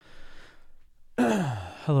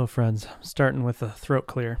Hello, friends. Starting with a throat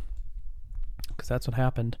clear because that's what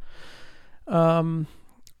happened.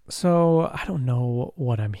 So I don't know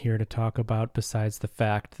what I'm here to talk about besides the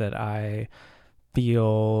fact that I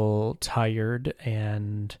feel tired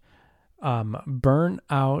and burnt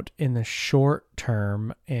out in the short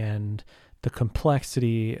term, and the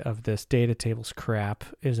complexity of this data tables crap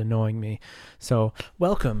is annoying me. So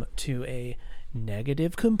welcome to a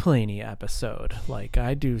negative complainy episode like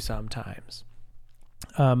I do sometimes.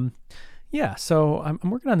 So I'm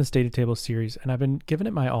working on this data table series, and I've been giving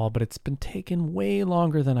it my all, but it's been taking way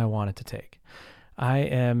longer than I want it to take. I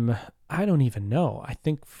don't even know, I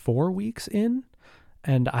think 4 weeks in,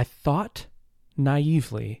 and I thought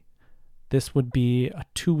naively this would be a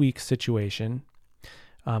 2-week situation.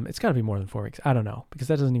 It's got to be more than 4 weeks. I don't know, because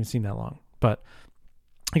that doesn't even seem that long. But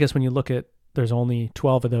I guess when you look at there's only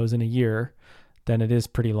 12 of those in a year, then it is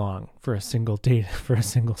pretty long for a single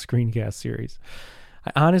screencast series.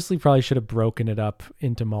 I honestly probably should have broken it up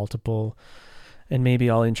into multiple, and maybe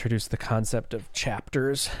I'll introduce the concept of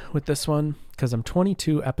chapters with this one, because I'm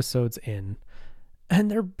 22 episodes in, and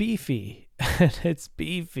they're beefy, and it's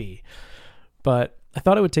beefy. But I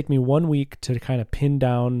thought it would take me 1 week to kind of pin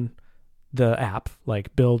down the app,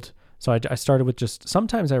 like build. So I started with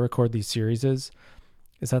sometimes I record these series. Is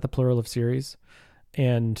that the plural of series?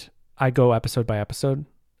 And I go episode by episode,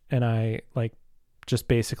 and I just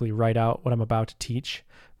basically write out what I'm about to teach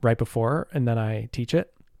right before, and then I teach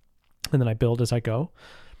it, and then I build as I go.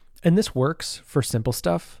 And this works for simple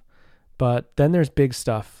stuff, but then there's big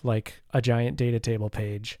stuff like a giant data table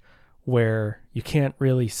page where you can't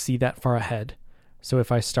really see that far ahead. So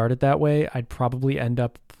if I started that way, I'd probably end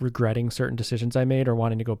up regretting certain decisions I made or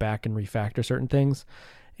wanting to go back and refactor certain things,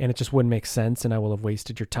 and it just wouldn't make sense, and I will have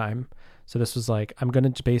wasted your time. So this was like, I'm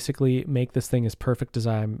going to basically make this thing as perfect as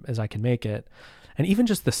I can make it. And even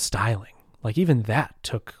just the styling, even that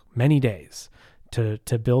took many days to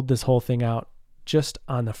build this whole thing out just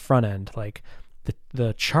on the front end.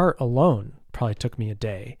 The chart alone probably took me a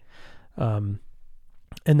day. And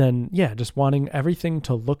then, just wanting everything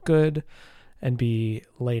to look good and be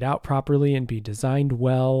laid out properly and be designed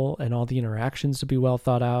well, and all the interactions to be well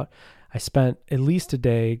thought out. I spent at least a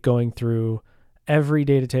day going through every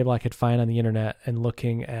data table I could find on the internet and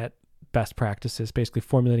looking at best practices, basically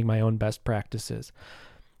formulating my own best practices.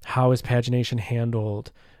 How is pagination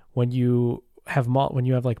handled when you have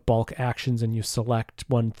bulk actions and you select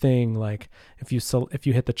one thing? If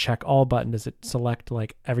you hit the check all button, does it select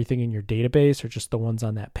everything in your database or just the ones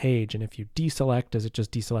on that page? And if you deselect, does it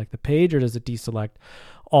just deselect the page, or does it deselect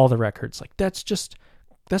all the records? That's just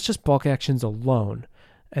bulk actions alone.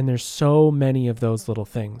 And there's so many of those little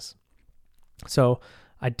things. So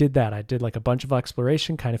I did that. I did a bunch of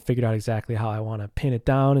exploration, kind of figured out exactly how I want to pin it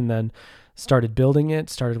down, and then started building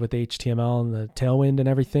it. Started with HTML and the Tailwind and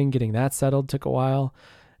everything. Getting that settled took a while.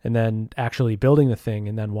 And then actually building the thing,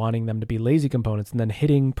 and then wanting them to be lazy components, and then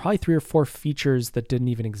hitting probably 3 or 4 features that didn't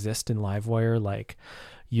even exist in Livewire, like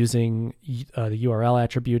using the URL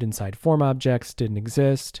attribute inside form objects didn't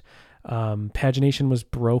exist. Pagination was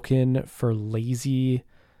broken for lazy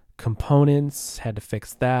components. Had to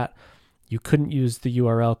fix that. You couldn't use the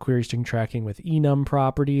URL query string tracking with enum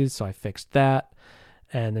properties, so I fixed that.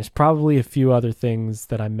 And there's probably a few other things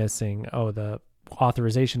that I'm missing. The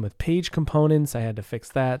authorization with page components, I had to fix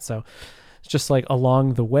that. So it's just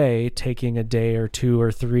along the way, taking a day or 2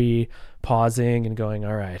 or 3, pausing and going,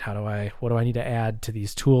 all right, what do I need to add to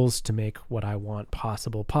these tools to make what I want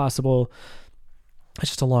possible?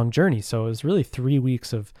 It's just a long journey. So it was really 3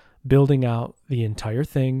 weeks of building out the entire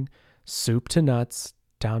thing, soup to nuts,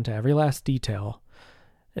 down to every last detail.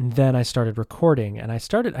 And then I started recording, and I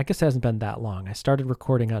guess it hasn't been that long. I started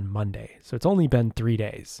recording on Monday, so it's only been 3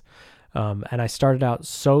 days. And I started out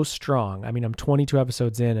so strong. I mean, I'm 22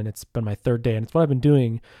 episodes in, and it's been my 3rd day, and it's what I've been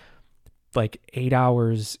doing 8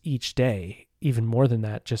 hours each day, even more than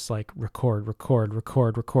that, just record.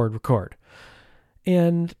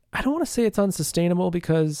 And I don't want to say it's unsustainable,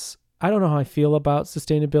 because I don't know how I feel about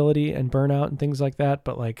sustainability and burnout and things like that,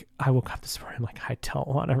 but I woke up this morning, I don't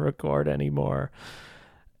want to record anymore.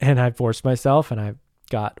 And I forced myself, and I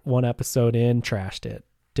got 1 episode in, trashed it,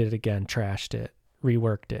 did it again, trashed it,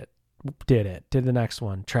 reworked it, did the next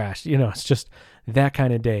one, trashed. It's just that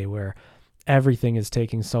kind of day where everything is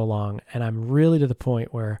taking so long, and I'm really to the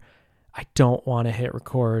point where I don't want to hit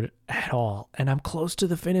record at all. And I'm close to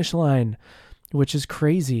the finish line, which is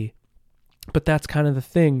crazy. But that's kind of the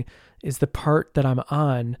thing, is the part that I'm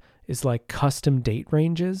on is custom date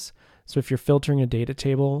ranges. So if you're filtering a data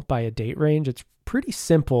table by a date range, it's pretty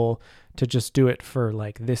simple to just do it for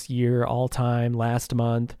this year, all time, last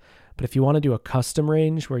month. But if you want to do a custom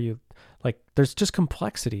range where you Like there's just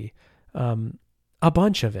complexity. A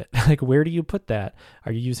bunch of it. Like, where do you put that?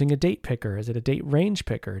 Are you using a date picker? Is it a date range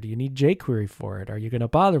picker? Do you need jQuery for it? Are you going to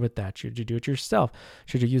bother with that? Should you do it yourself?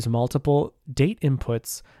 Should you use multiple date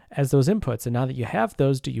inputs as those inputs? And now that you have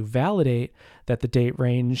those, do you validate that the date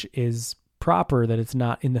range is proper, that it's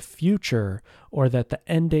not in the future, or that the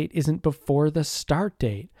end date isn't before the start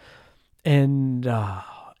date? And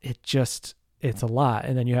it's a lot.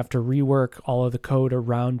 And then you have to rework all of the code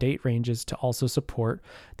around date ranges to also support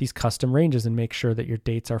these custom ranges and make sure that your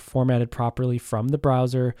dates are formatted properly from the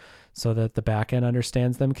browser so that the backend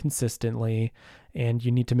understands them consistently. And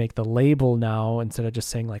you need to make the label now, instead of just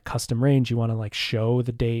saying like custom range, you want to like show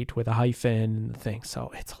the date with a hyphen and the thing.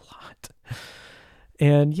 So it's a lot.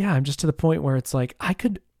 And yeah, I'm just to the point where it's like, I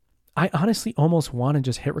honestly almost want to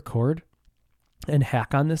just hit record and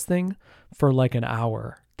hack on this thing for like an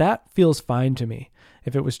hour. That feels fine to me.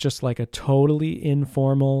 If it was just like a totally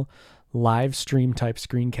informal live stream type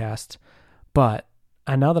screencast. But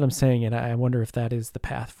now that I'm saying it, I wonder if that is the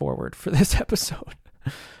path forward for this episode.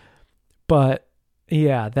 But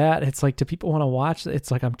yeah, it's like, do people want to watch? It's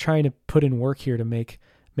like I'm trying to put in work here to make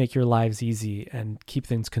your lives easy and keep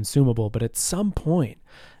things consumable. But at some point,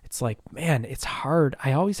 it's like, man, it's hard.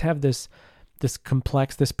 I always have this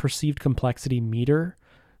perceived complexity meter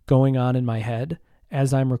going on in my head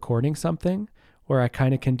as I'm recording something, where I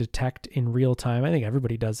kind of can detect in real time. I think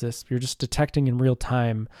everybody does this. You're just detecting in real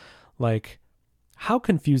time, like, how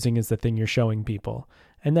confusing is the thing you're showing people?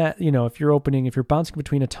 And that, if you're bouncing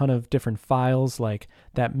between a ton of different files, like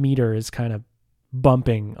that meter is kind of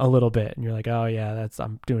bumping a little bit, and you're like, oh yeah,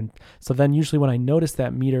 I'm doing. So then usually when I notice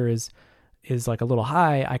that meter is like a little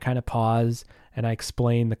high, I kind of pause and I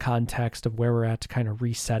explain the context of where we're at to kind of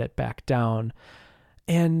reset it back down.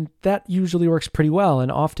 And that usually works pretty well.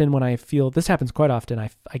 And often when I feel, this happens quite often,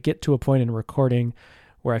 I get to a point in a recording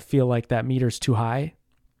where I feel like that meter's too high.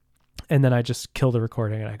 And then I just kill the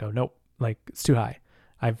recording and I go, nope, like it's too high.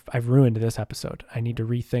 I've ruined this episode. I need to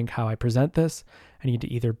rethink how I present this. I need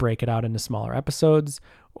to either break it out into smaller episodes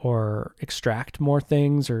or extract more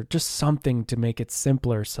things, or just something to make it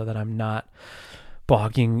simpler so that I'm not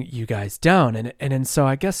bogging you guys down. And so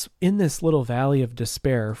I guess in this little valley of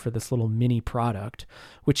despair for this little mini product,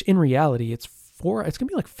 which in reality it's going to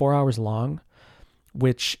be like 4 hours long,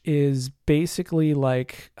 which is basically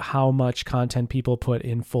like how much content people put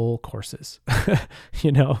in full courses,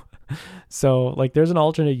 So like there's an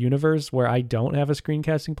alternate universe where I don't have a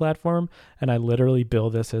screencasting platform, and I literally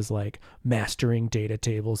build this as like mastering data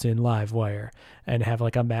tables in Livewire, and have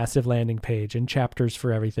like a massive landing page and chapters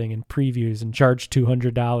for everything and previews, and charge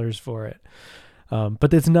 $200 for it. But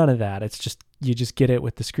there's none of that. It's just, you just get it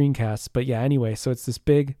with the screencasts. But yeah, anyway, so it's this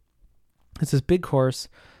big course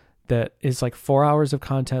that is like 4 hours of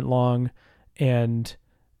content long, and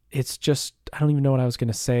it's just, I don't even know what I was going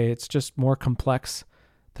to say. It's just more complex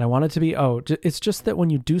than I want it to be. It's just that when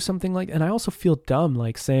you do something like, and I also feel dumb,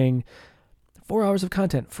 like saying 4 hours of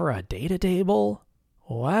content for a data table.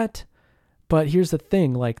 What? But here's the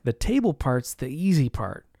thing, like the table part's the easy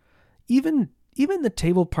part. Even the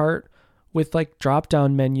table part with like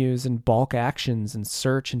drop-down menus and bulk actions and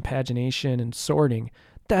search and pagination and sorting,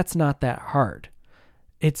 that's not that hard.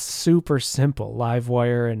 It's super simple.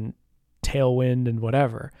 Livewire and Tailwind and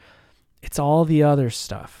whatever. It's all the other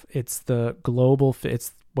stuff. It's the global,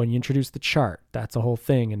 it's when you introduce the chart, that's a whole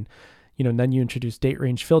thing. And, then you introduce date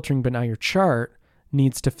range filtering, but now your chart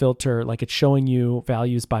needs to filter, like it's showing you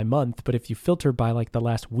values by month. But if you filter by like the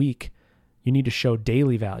last week, you need to show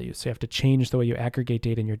daily values. So you have to change the way you aggregate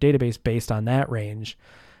data in your database based on that range.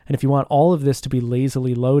 And if you want all of this to be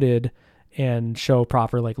lazily loaded and show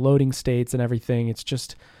proper like loading states and everything, it's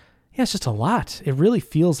just a lot. It really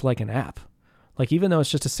feels like an app. Like, even though it's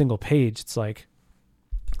just a single page, it's like,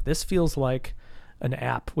 this feels like an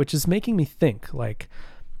app, which is making me think like,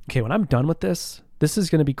 okay, when I'm done with this is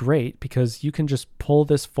going to be great, because you can just pull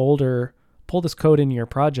this code into your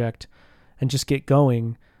project and just get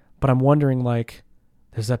going. But I'm wondering, like,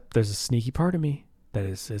 there's a sneaky part of me that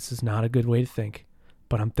this is not a good way to think,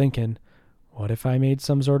 but I'm thinking, what if I made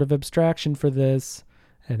some sort of abstraction for this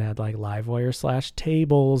and had like Livewire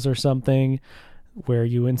 /tables or something where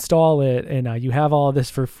you install it and now you have all of this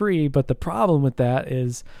for free. But the problem with that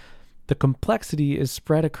is the complexity is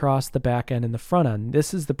spread across the back end and the front end.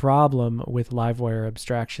 This is the problem with Livewire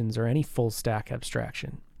abstractions or any full stack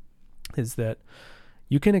abstraction, is that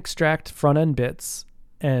you can extract front end bits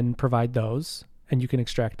and provide those, and you can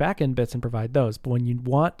extract back end bits and provide those. But when you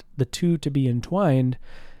want the two to be entwined,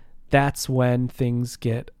 that's when things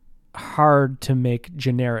get hard to make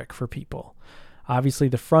generic for people. Obviously,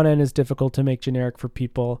 the front end is difficult to make generic for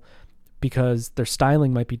people, because their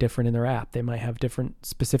styling might be different in their app. They might have different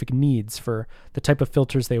specific needs for the type of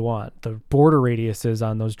filters they want, the border radiuses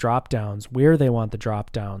on those drop downs, where they want the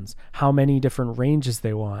drop downs, how many different ranges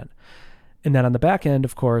they want. And then on the back end,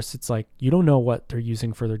 of course, it's like you don't know what they're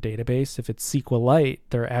using for their database. If it's SQLite,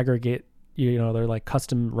 their aggregate, their like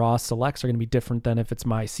custom raw selects are going to be different than if it's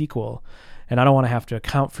MySQL. And I don't want to have to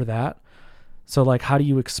account for that. So like, how do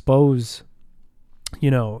you expose,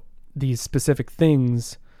 these specific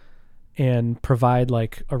things and provide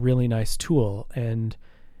like a really nice tool? And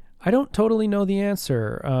I don't totally know the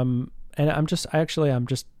answer. And I'm just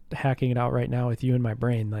hacking it out right now with you in my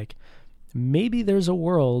brain. Like maybe there's a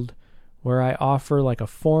world where I offer like a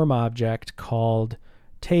form object called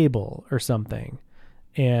table or something.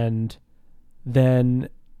 And then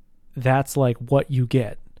that's like what you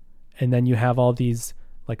get. And then you have all these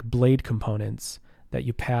like blade components that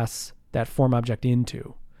you pass that form object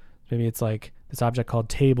into. Maybe it's like this object called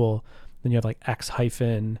table. Then you have like X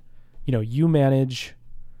hyphen, you manage,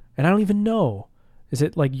 and I don't even know. Is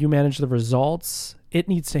it like you manage the results? It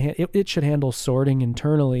needs to, it should handle sorting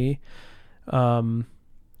internally.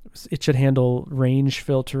 It should handle range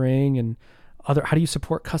filtering and how do you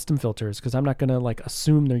support custom filters? Because I'm not going to like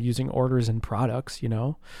assume they're using orders and products,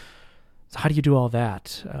 So how do you do all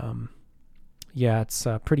that? It's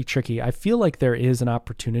pretty tricky. I feel like there is an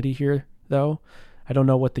opportunity here, though. I don't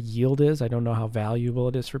know what the yield is. I don't know how valuable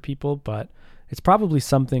it is for people, but it's probably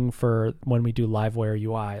something for when we do Livewire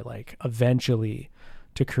UI, like eventually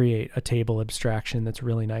to create a table abstraction that's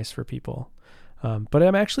really nice for people. But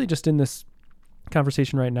I'm actually just in this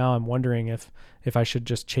conversation right now. I'm wondering if I should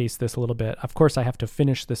just chase this a little bit. Of course, I have to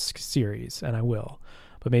finish this series, and I will.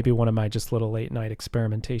 But maybe one of my just little late night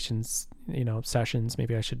experimentations, sessions,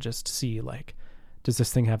 maybe I should just see like, does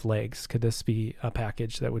this thing have legs? Could this be a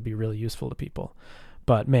package that would be really useful to people?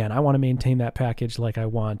 But man, I want to maintain that package like I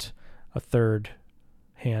want a third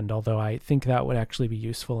hand, although I think that would actually be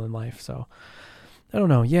useful in life. So I don't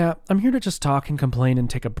know. Yeah, I'm here to just talk and complain and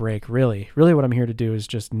take a break. Really what I'm here to do is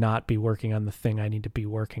just not be working on the thing I need to be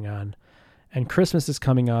working on. And Christmas is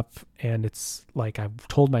coming up, and it's like I've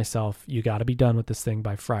told myself, you got to be done with this thing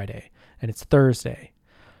by Friday, and it's Thursday.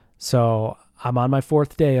 So I'm on my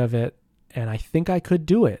 4th day of it, and I think I could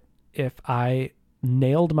do it if I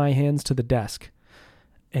nailed my hands to the desk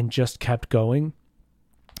and just kept going.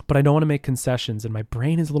 But I don't want to make concessions, and my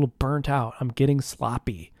brain is a little burnt out. I'm getting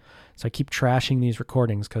sloppy. So I keep trashing these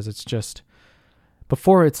recordings because it's just,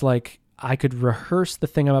 before it's like I could rehearse the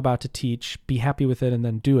thing I'm about to teach, be happy with it, and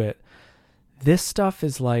then do it. This stuff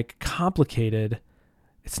is like complicated.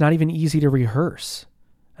 It's not even easy to rehearse,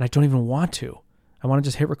 and I don't even want to. I want to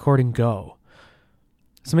just hit record and go.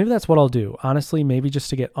 So maybe that's what I'll do. Honestly, maybe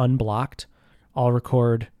just to get unblocked, I'll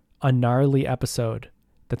record a gnarly episode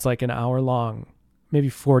that's like an hour long, maybe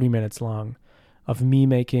 40 minutes long, of me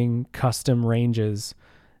making custom ranges.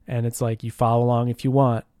 And it's like, you follow along if you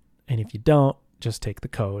want, and if you don't, just take the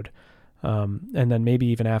code. And then maybe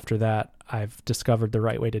even after that, I've discovered the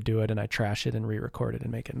right way to do it, and I trash it and re-record it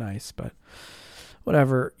and make it nice. But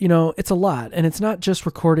whatever, it's a lot, and it's not just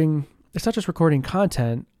recording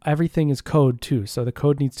content. Everything is code too. So the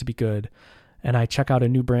code needs to be good. And I check out a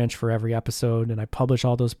new branch for every episode, and I publish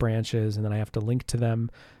all those branches, and then I have to link to them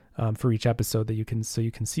for each episode so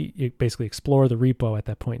you can see, you basically explore the repo at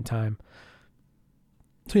that point in time.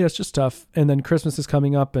 So yeah, it's just tough. And then Christmas is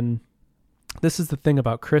coming up, and this is the thing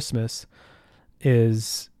about Christmas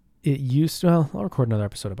is I'll record another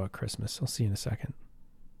episode about Christmas. I'll see you in a second.